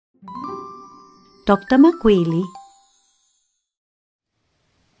Doctor McWheelie.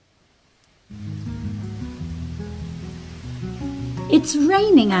 It's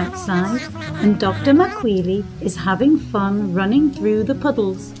raining outside and Doctor McWheelie is having fun running through the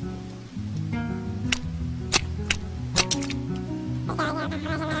puddles.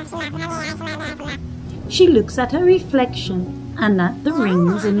 She looks at her reflection and at the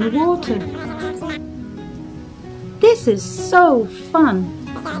rings in the water. This is so fun!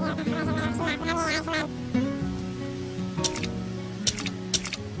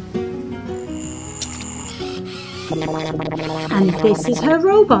 And this is her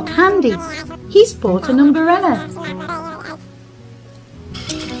robot, Handy. He's bought an umbrella.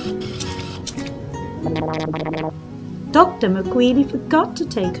 Doctor McWheelie forgot to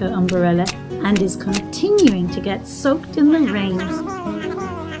take her umbrella and is continuing to get soaked in the rain.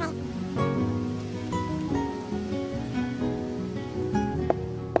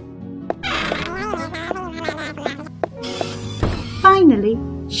 Finally,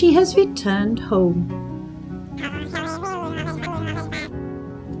 she has returned home.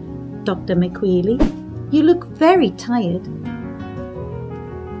 Doctor McWheelie, you look very tired.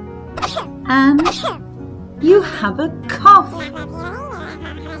 And you have a cough.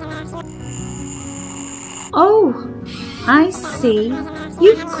 Oh, I see.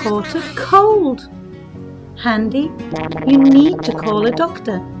 You've caught a cold. Handy, you need to call a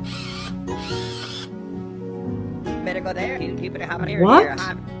doctor. What?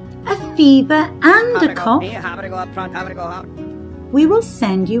 A fever and a cough? We will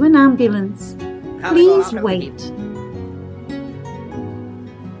send you an ambulance. Please wait.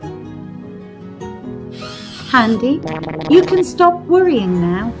 Handy, you can stop worrying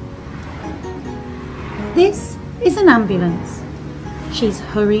now. This is an ambulance. She's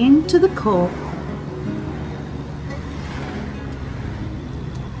hurrying to the call.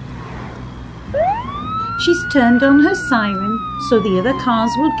 She's turned on her siren so the other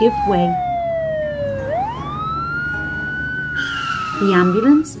cars will give way. The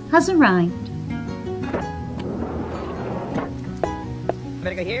ambulance has arrived.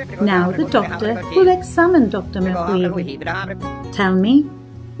 Now the doctor will examine Doctor McWheelie. Tell me,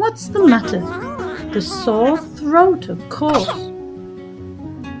 what's the matter? The sore throat, of course.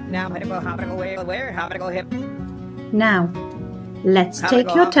 Now, let's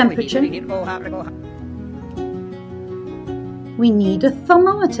take your temperature. We need a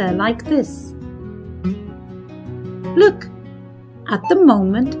thermometer like this. Look, at the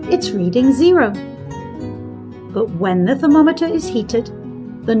moment it's reading 0. But when the thermometer is heated,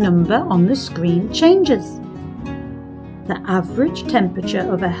 the number on the screen changes. The average temperature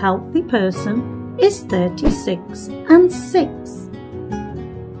of a healthy person is 36 and 6.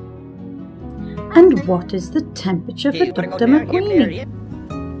 And what is the temperature for Doctor McWheelie?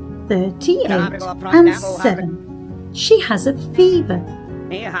 38 and 7. She has a fever.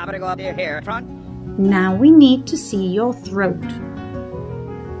 Now we need to see your throat.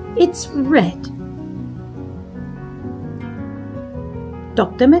 It's red.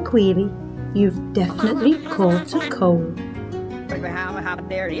 Dr. McWheelie, you've definitely caught a cold.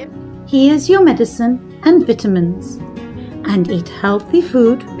 Here's your medicine and vitamins. And eat healthy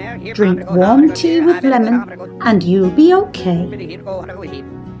food, drink warm tea with lemon, and you'll be okay.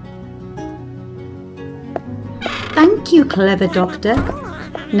 Thank you, clever doctor.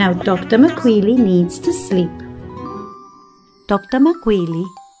 Now Dr. McWheelie needs to sleep. Dr. McWheelie.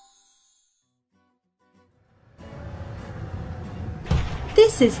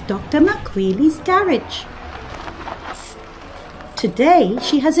 This is Dr. McWheelie's garage. Today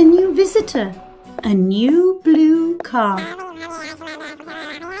she has a new visitor, a new blue car.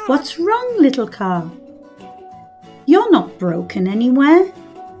 What's wrong, little car? You're not broken anywhere.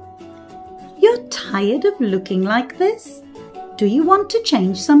 You're tired of looking like this? Do you want to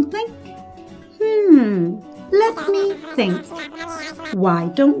change something? Let me think. Why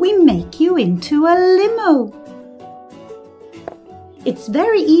don't we make you into a limo? It's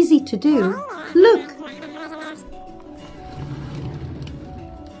very easy to do. Look.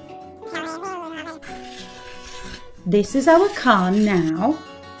 This is our car now.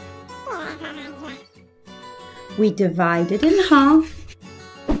 We divide it in half.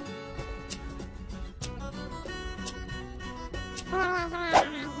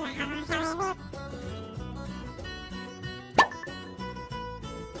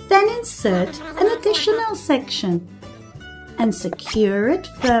 Then insert an additional section and secure it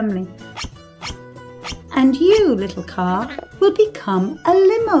firmly. And you, little car, will become a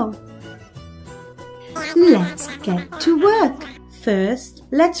limo. Let's get to work. First,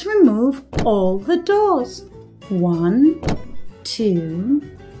 let's remove all the doors. 1, 2,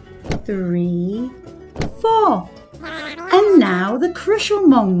 3, 4. And now the crucial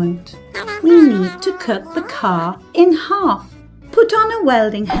moment. We need to cut the car in half. Put on a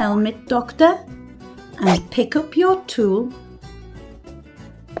welding helmet, Doctor, and pick up your tool.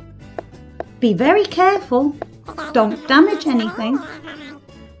 Be very careful. Don't damage anything.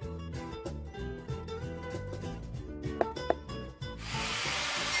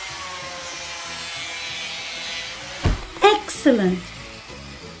 Excellent.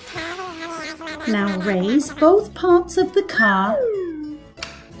 Now raise both parts of the car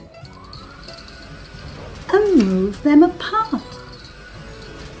and move them apart.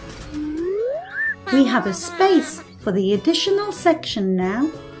 We have a space for the additional section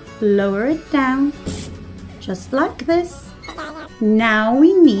now. Lower it down, just like this. Now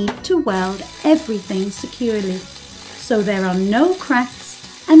we need to weld everything securely, so there are no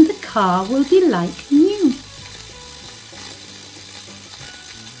cracks and the car will be like new.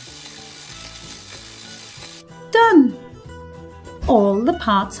 Done! All the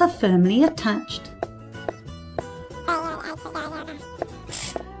parts are firmly attached.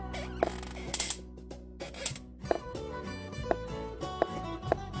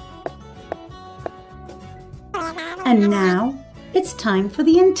 And now it's time for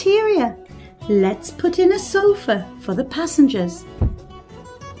the interior. Let's put in a sofa for the passengers.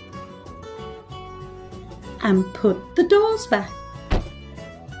 And put the doors back.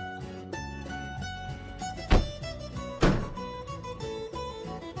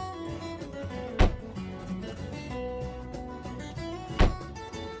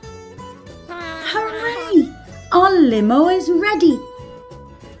 Hooray! Our limo is ready.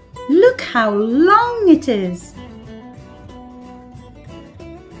 Look how long it is.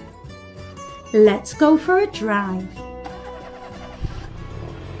 Let's go for a drive.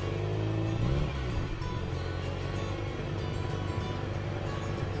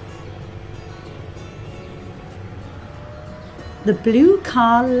 The blue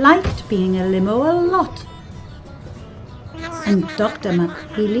car liked being a limo a lot, and Doctor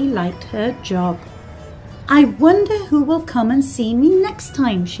McWheelie liked her job. I wonder who will come and see me next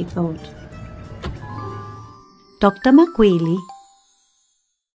time, she thought. Doctor McWheelie.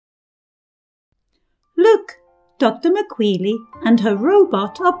 Look, Doctor McWheelie and her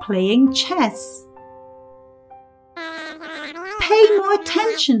robot are playing chess. Pay more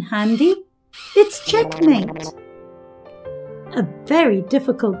attention, Handy. It's checkmate. A very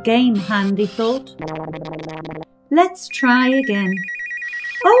difficult game, Handy thought. Let's try again.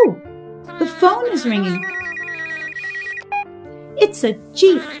 Oh, the phone is ringing. It's a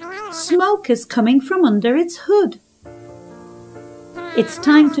Jeep. Smoke is coming from under its hood. It's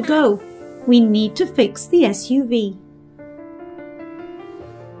time to go. We need to fix the SUV.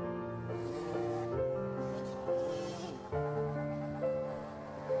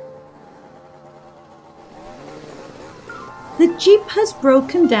 The Jeep has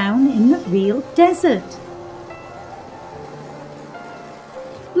broken down in the real desert.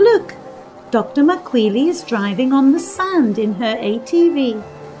 Look, Doctor McWheelie is driving on the sand in her ATV.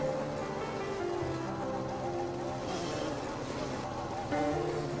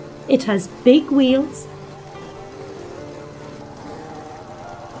 It has big wheels,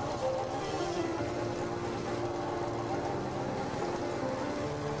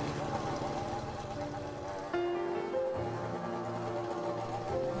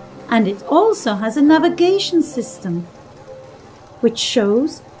 and it also has a navigation system which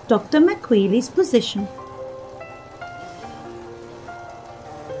shows Doctor McWheelie's position.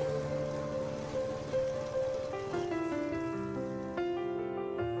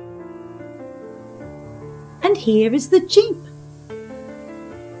 And here is the Jeep.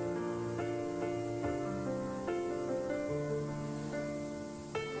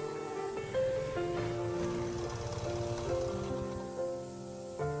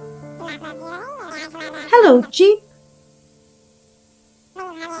 Hello, Jeep.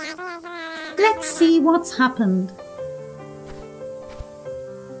 Let's see what's happened.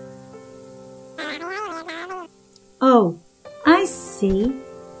 Oh, I see.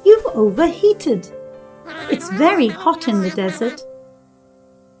 You've overheated. It's very hot in the desert.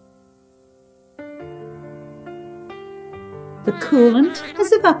 The coolant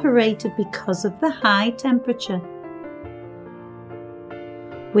has evaporated because of the high temperature.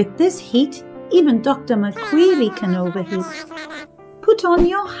 With this heat, even Doctor McWheelie can overheat. Put on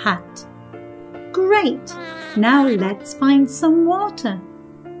your hat. Great! Now let's find some water.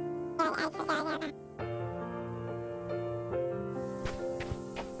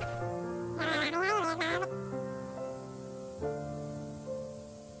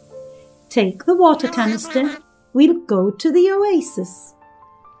 Take the water canister. We'll go to the oasis.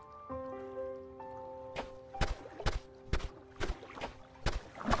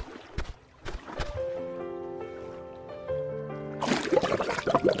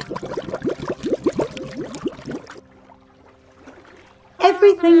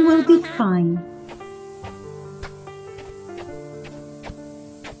 Everything will be fine.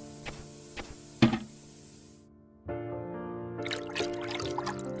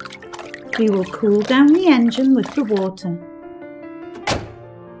 We will cool down the engine with the water.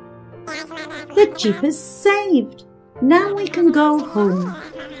 The Jeep is saved. Now we can go home.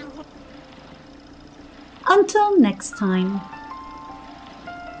 Until next time.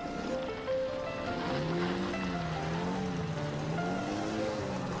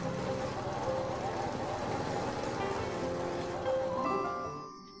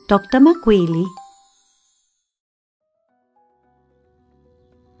 Doctor McWheelie.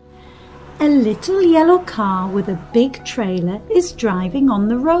 A little yellow car with a big trailer is driving on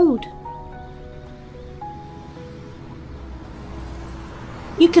the road.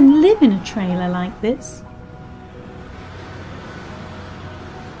 You can live in a trailer like this.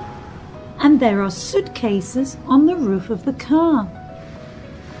 And there are suitcases on the roof of the car.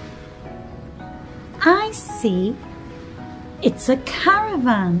 I see. It's a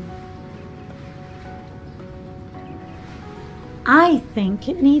caravan. I think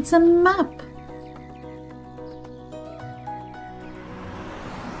it needs a map.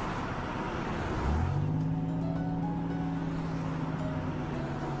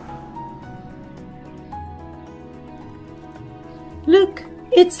 Look,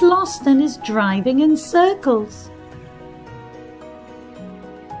 it's lost and is driving in circles.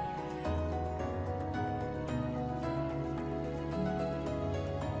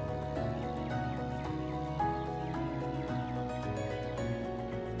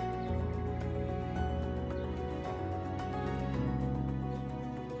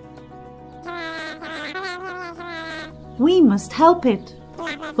 We must help it,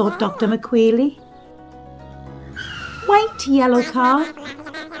 thought Doctor McWheelie. Wait, yellow car.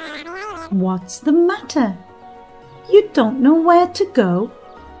 What's the matter? You don't know where to go?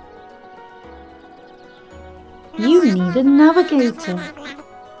 You need a navigator.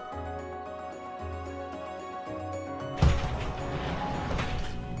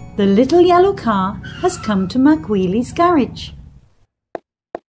 The little yellow car has come to McWheelie's garage.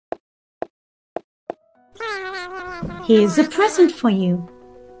 Here's a present for you.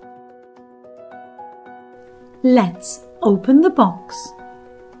 Let's open the box.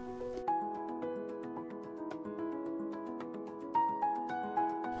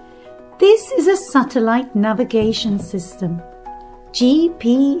 This is a satellite navigation system,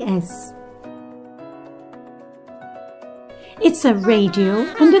 GPS. It's a radio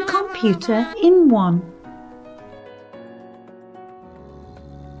and a computer in one.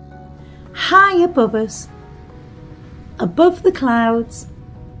 High above us, above the clouds,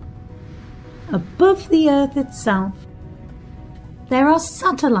 above the earth itself, there are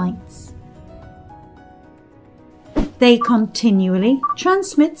satellites. They continually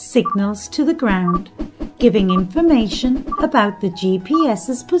transmit signals to the ground, giving information about the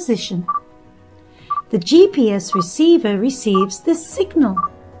GPS's position. The GPS receiver receives this signal.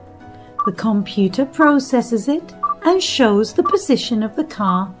 The computer processes it and shows the position of the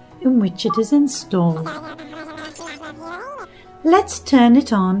car in which it is installed. Let's turn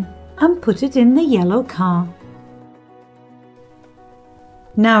it on and put it in the yellow car.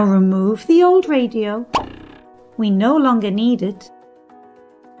 Now remove the old radio. We no longer need it.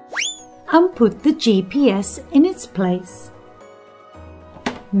 And put the GPS in its place.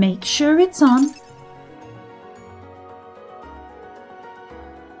 Make sure it's on.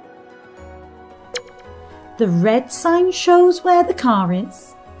 The red sign shows where the car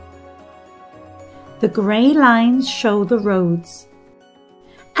is. The grey lines show the roads.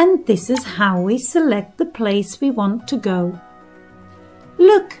 And this is how we select the place we want to go.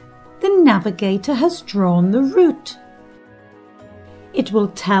 Look, the navigator has drawn the route. It will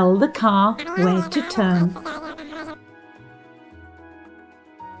tell the car where to turn.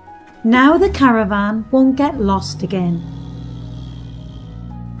 Now the caravan won't get lost again.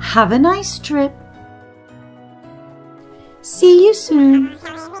 Have a nice trip. See you soon.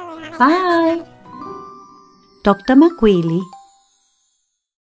 Bye. Doctor McWheelie.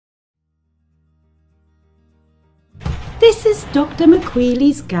 This is Doctor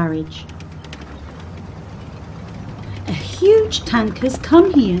McWheelie's garage. A huge tank has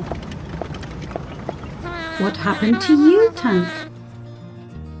come here. What happened to you, tank?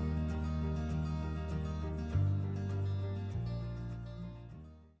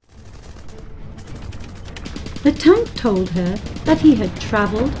 The tank told her that he had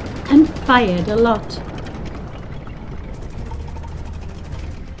travelled and fired a lot.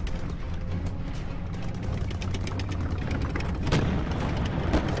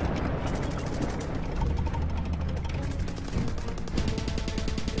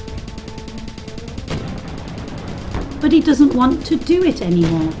 but he doesn't want to do it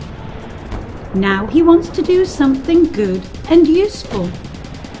anymore. Now he wants to do something good and useful.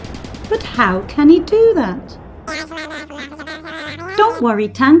 But how can he do that? Don't worry,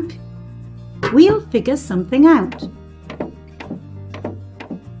 Tank. We'll figure something out.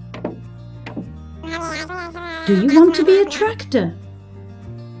 Do you want to be a tractor?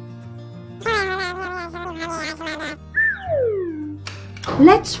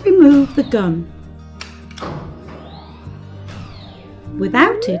 Let's remove the gun.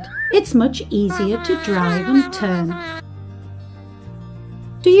 Without it, it's much easier to drive and turn.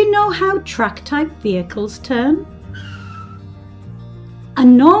 Do you know how track-type vehicles turn? A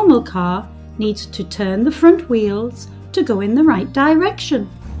normal car needs to turn the front wheels to go in the right direction.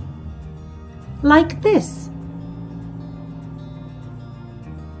 Like this.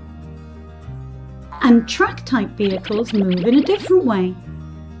 And track-type vehicles move in a different way.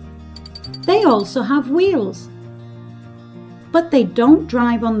 They also have wheels. But they don't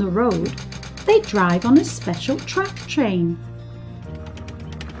drive on the road, they drive on a special track train.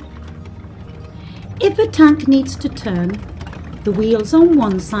 If a tank needs to turn, the wheels on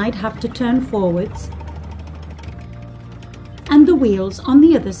one side have to turn forwards and the wheels on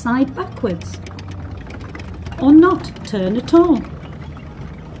the other side backwards, or not turn at all.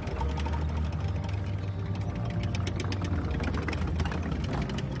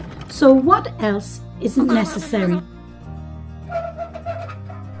 So what else isn't necessary?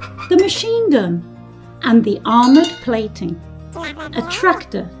 The machine gun and the armoured plating. A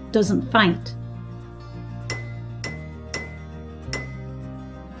tractor doesn't fight.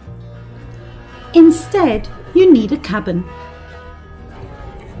 Instead, you need a cabin.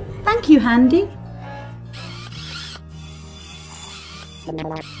 Thank you, Handy.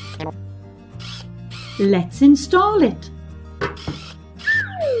 Let's install it.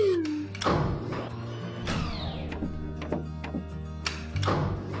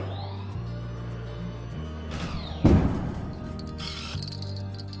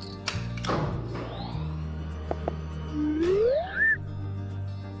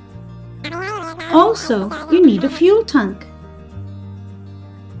 Also, you need a fuel tank,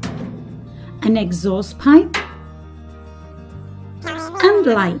 an exhaust pipe, and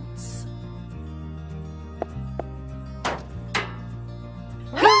lights.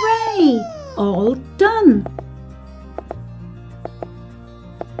 Hooray! All done!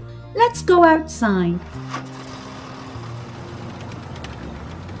 Let's go outside.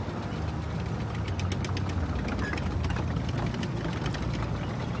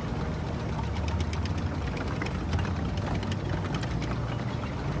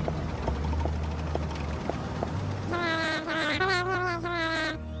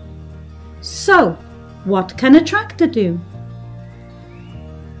 So, what can a tractor do?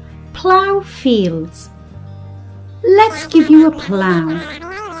 Plough fields. Let's give you a plough.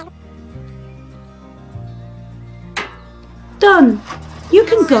 Done. You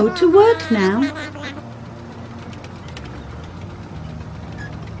can go to work now.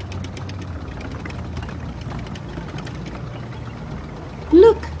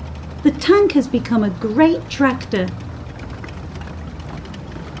 Look, the tank has become a great tractor.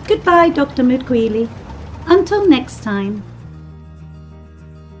 Goodbye, Doctor McWheelie. Until next time.